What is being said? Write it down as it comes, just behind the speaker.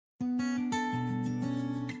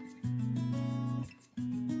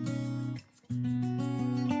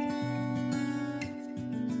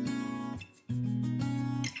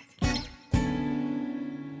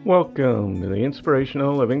Welcome to the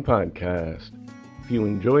Inspirational Living Podcast. If you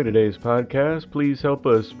enjoy today's podcast, please help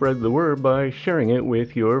us spread the word by sharing it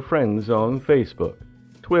with your friends on Facebook,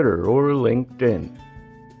 Twitter, or LinkedIn.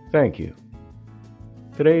 Thank you.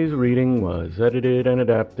 Today's reading was edited and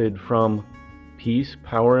adapted from Peace,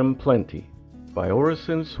 Power, and Plenty by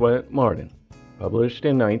Orison Swett Marden, published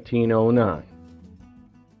in 1909.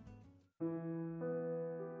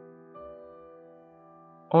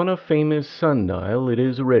 On a famous sundial it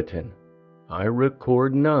is written, I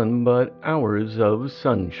record none but hours of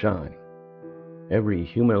sunshine. Every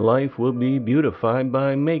human life will be beautified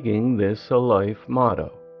by making this a life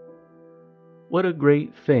motto. What a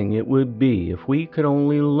great thing it would be if we could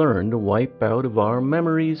only learn to wipe out of our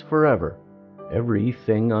memories forever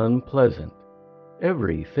everything unpleasant,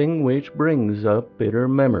 everything which brings up bitter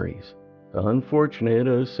memories, unfortunate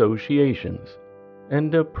associations, and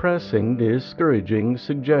depressing, discouraging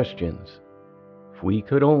suggestions. If we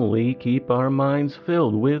could only keep our minds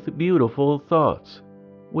filled with beautiful thoughts,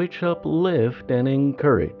 which uplift and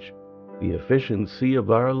encourage, the efficiency of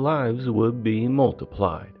our lives would be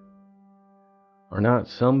multiplied. Are not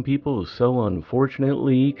some people so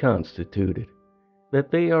unfortunately constituted that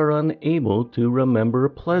they are unable to remember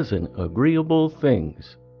pleasant, agreeable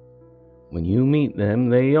things? When you meet them,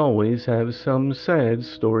 they always have some sad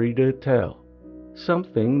story to tell.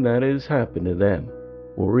 Something that has happened to them,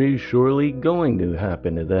 or is surely going to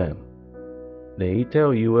happen to them. They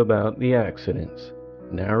tell you about the accidents,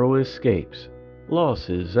 narrow escapes,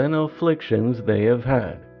 losses, and afflictions they have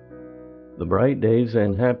had. The bright days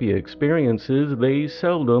and happy experiences they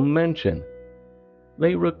seldom mention.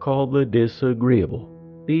 They recall the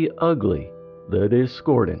disagreeable, the ugly, the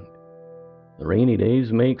discordant. The rainy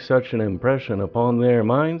days make such an impression upon their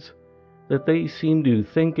minds that they seem to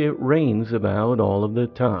think it rains about all of the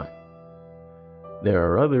time. There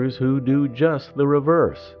are others who do just the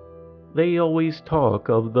reverse. They always talk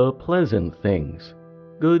of the pleasant things,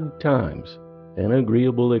 good times, and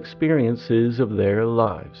agreeable experiences of their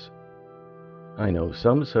lives. I know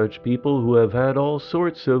some such people who have had all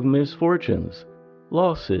sorts of misfortunes,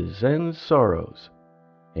 losses, and sorrows,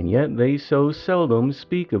 and yet they so seldom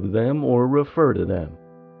speak of them or refer to them,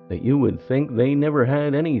 that you would think they never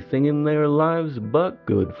had anything in their lives but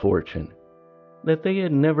good fortune, that they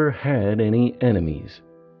had never had any enemies,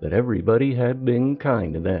 that everybody had been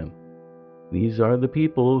kind to them. These are the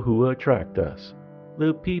people who attract us,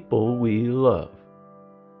 the people we love.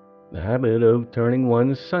 The habit of turning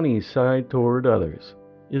one's sunny side toward others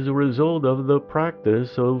is a result of the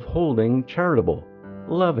practice of holding charitable,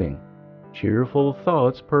 loving, cheerful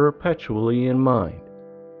thoughts perpetually in mind,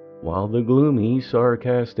 while the gloomy,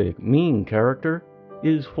 sarcastic, mean character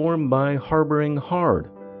is formed by harboring hard,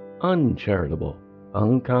 uncharitable,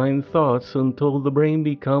 unkind thoughts until the brain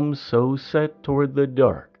becomes so set toward the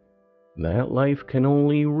dark that life can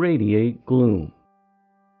only radiate gloom.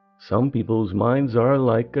 Some people's minds are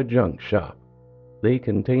like a junk shop. They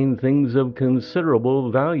contain things of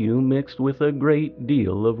considerable value mixed with a great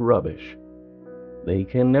deal of rubbish. They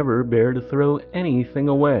can never bear to throw anything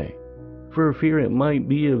away, for fear it might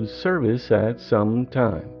be of service at some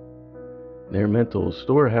time. Their mental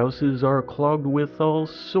storehouses are clogged with all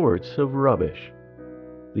sorts of rubbish.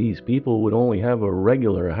 These people would only have a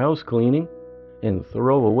regular house cleaning, and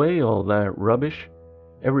throw away all that rubbish,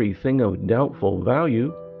 everything of doubtful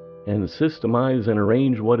value, and systemize and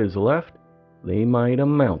arrange what is left, they might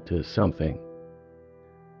amount to something.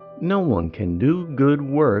 No one can do good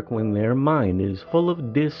work when their mind is full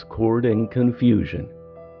of discord and confusion.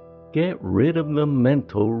 Get rid of the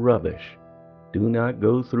mental rubbish. Do not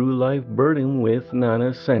go through life burdened with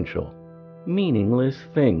non-essential, meaningless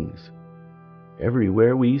things.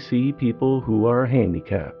 Everywhere we see people who are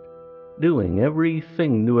handicapped, doing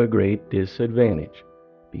everything to a great disadvantage,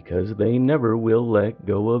 because they never will let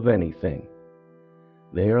go of anything.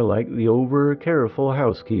 They are like the over-careful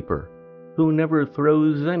housekeeper, who never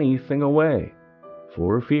throws anything away,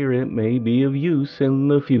 for fear it may be of use in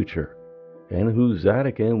the future, and whose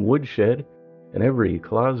attic and woodshed, and every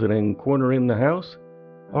closet and corner in the house,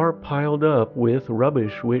 are piled up with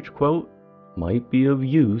rubbish which, quote, might be of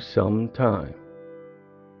use some time.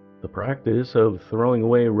 The practice of throwing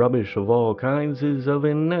away rubbish of all kinds is of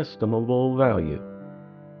inestimable value.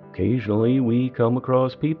 Occasionally we come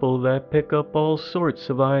across people that pick up all sorts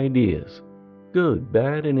of ideas, good,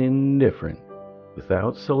 bad, and indifferent,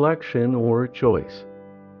 without selection or choice.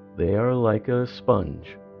 They are like a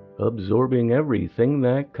sponge, absorbing everything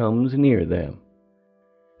that comes near them.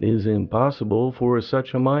 It is impossible for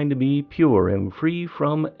such a mind to be pure and free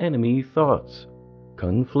from enemy thoughts,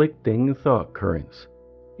 conflicting thought currents,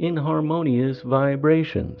 inharmonious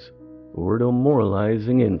vibrations, or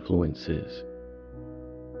demoralizing influences.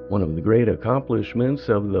 One of the great accomplishments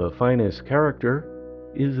of the finest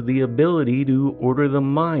character is the ability to order the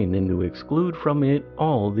mind and to exclude from it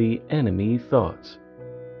all the enemy thoughts,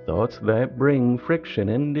 thoughts that bring friction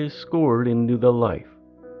and discord into the life,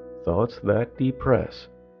 thoughts that depress,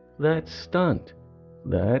 that stunt,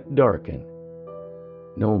 that darken.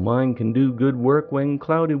 No mind can do good work when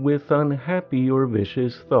clouded with unhappy or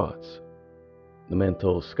vicious thoughts. The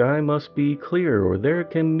mental sky must be clear, or there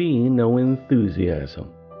can be no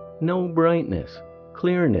enthusiasm, no brightness,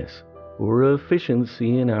 clearness, or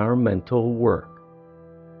efficiency in our mental work.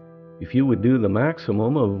 If you would do the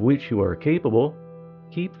maximum of which you are capable,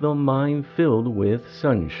 keep the mind filled with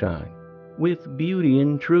sunshine, with beauty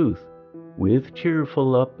and truth, with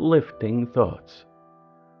cheerful, uplifting thoughts.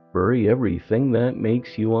 Bury everything that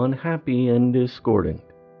makes you unhappy and discordant,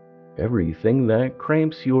 everything that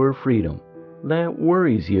cramps your freedom, that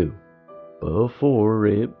worries you, before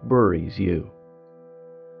it buries you.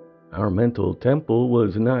 Our mental temple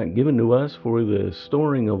was not given to us for the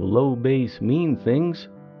storing of low, base, mean things.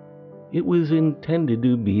 It was intended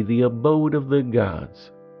to be the abode of the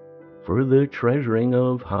gods, for the treasuring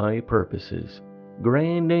of high purposes,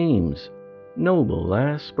 grand aims, noble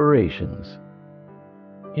aspirations.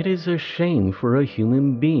 It is a shame for a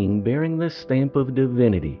human being bearing the stamp of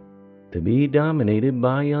divinity to be dominated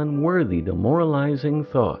by unworthy, demoralizing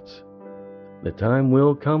thoughts. The time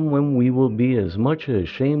will come when we will be as much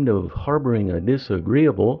ashamed of harboring a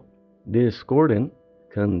disagreeable, discordant,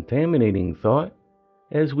 contaminating thought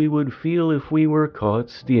as we would feel if we were caught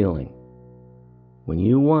stealing. When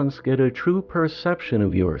you once get a true perception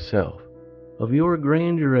of yourself, of your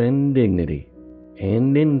grandeur and dignity,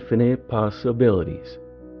 and infinite possibilities,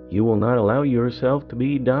 you will not allow yourself to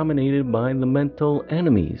be dominated by the mental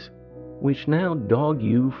enemies which now dog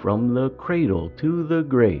you from the cradle to the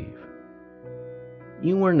grave.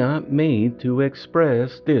 You were not made to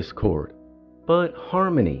express discord, but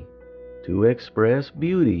harmony, to express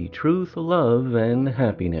beauty, truth, love, and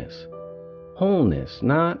happiness, wholeness,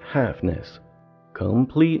 not halfness,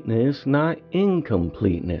 completeness, not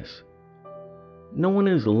incompleteness. No one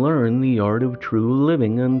has learned the art of true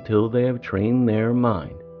living until they have trained their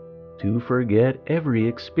mind to forget every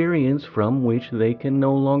experience from which they can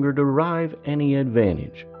no longer derive any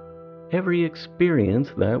advantage, every experience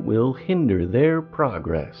that will hinder their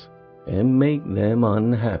progress and make them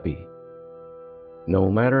unhappy. No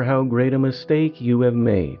matter how great a mistake you have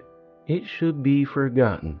made, it should be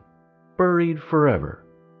forgotten, buried forever.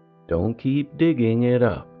 Don't keep digging it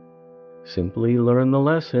up. Simply learn the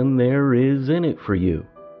lesson there is in it for you.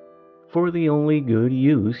 For the only good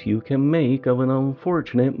use you can make of an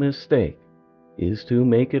unfortunate mistake is to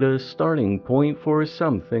make it a starting point for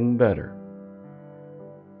something better.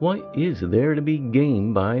 What is there to be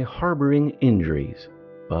gained by harboring injuries,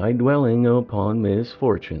 by dwelling upon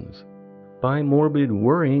misfortunes, by morbid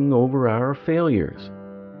worrying over our failures?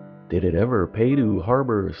 Did it ever pay to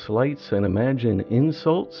harbor slights and imagine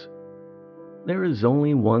insults? There is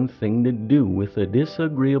only one thing to do with a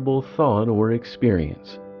disagreeable thought or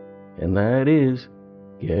experience, and that is,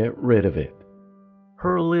 get rid of it.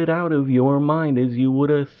 Hurl it out of your mind as you would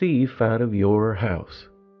a thief out of your house.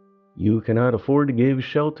 You cannot afford to give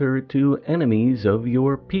shelter to enemies of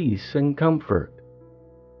your peace and comfort.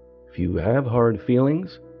 If you have hard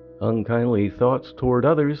feelings, unkindly thoughts toward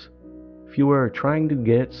others, if you are trying to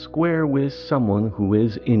get square with someone who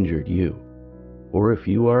has injured you, or if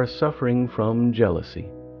you are suffering from jealousy,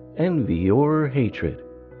 envy, or hatred,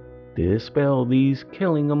 dispel these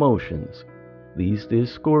killing emotions, these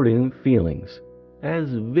discordant feelings, as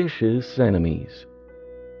vicious enemies.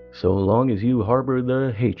 So long as you harbor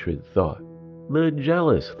the hatred thought, the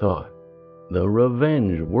jealous thought, the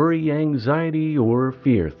revenge, worry, anxiety, or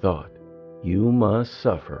fear thought, you must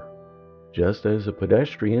suffer, just as a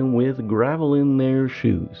pedestrian with gravel in their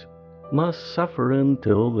shoes must suffer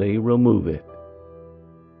until they remove it.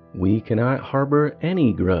 We cannot harbor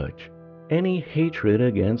any grudge, any hatred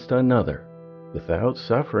against another, without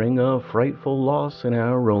suffering a frightful loss in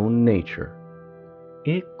our own nature.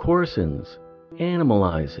 It coarsens,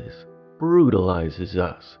 animalizes, brutalizes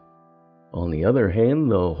us. On the other hand,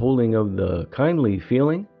 the holding of the kindly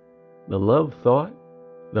feeling, the love thought,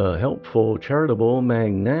 the helpful, charitable,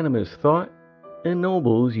 magnanimous thought,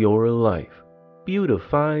 ennobles your life,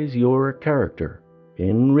 beautifies your character,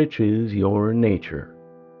 enriches your nature.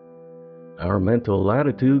 Our mental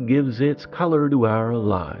attitude gives its color to our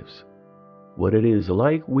lives. What it is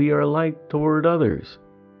like, we are like toward others.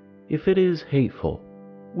 If it is hateful,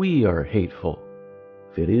 we are hateful.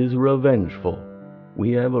 If it is revengeful,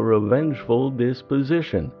 we have a revengeful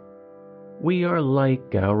disposition. We are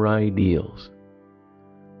like our ideals.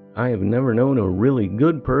 I have never known a really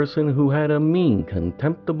good person who had a mean,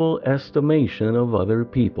 contemptible estimation of other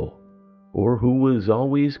people, or who was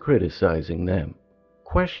always criticizing them,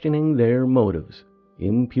 questioning their motives,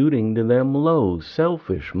 imputing to them low,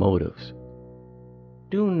 selfish motives.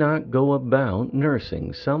 Do not go about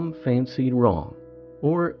nursing some fancied wrong,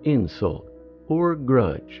 or insult, or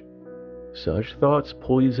grudge. Such thoughts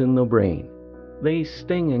poison the brain. They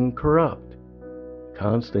sting and corrupt.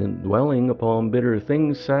 Constant dwelling upon bitter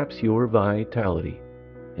things saps your vitality,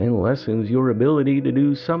 and lessens your ability to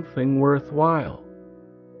do something worthwhile.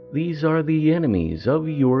 These are the enemies of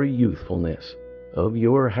your youthfulness, of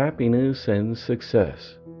your happiness and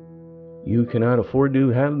success. You cannot afford to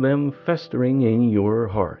have them festering in your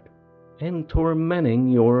heart and tormenting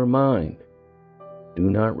your mind. Do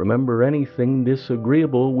not remember anything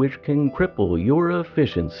disagreeable which can cripple your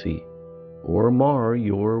efficiency or mar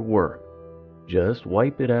your work. Just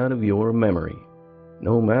wipe it out of your memory,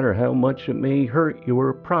 no matter how much it may hurt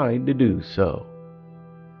your pride to do so.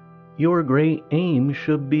 Your great aim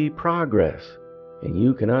should be progress, and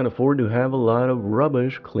you cannot afford to have a lot of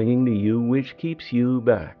rubbish clinging to you which keeps you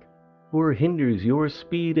back or hinders your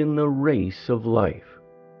speed in the race of life.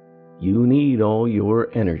 You need all your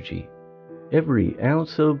energy, every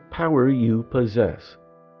ounce of power you possess.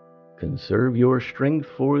 Conserve your strength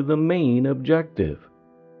for the main objective.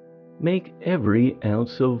 Make every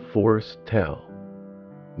ounce of force tell.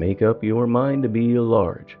 Make up your mind to be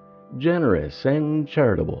large, generous, and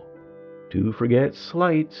charitable, to forget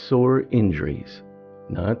slights or injuries,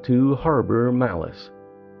 not to harbor malice,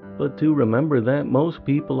 but to remember that most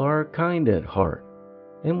people are kind at heart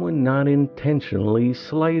and would not intentionally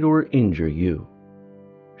slight or injure you.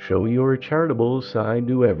 Show your charitable side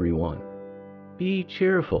to everyone. Be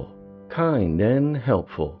cheerful, kind, and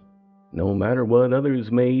helpful, no matter what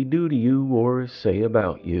others may do to you or say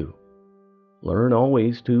about you. Learn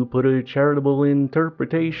always to put a charitable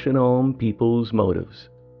interpretation on people's motives,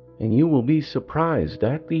 and you will be surprised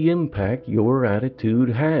at the impact your attitude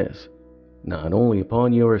has, not only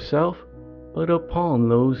upon yourself, but upon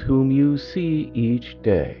those whom you see each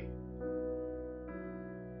day.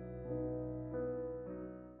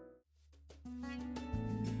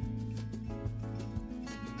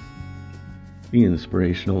 The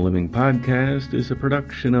Inspirational Living Podcast is a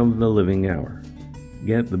production of The Living Hour.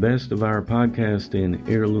 Get the best of our podcast in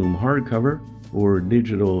heirloom hardcover or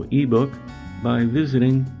digital ebook by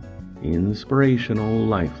visiting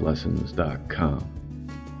inspirationallifelessons.com.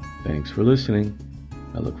 Thanks for listening.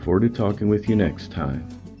 I look forward to talking with you next time.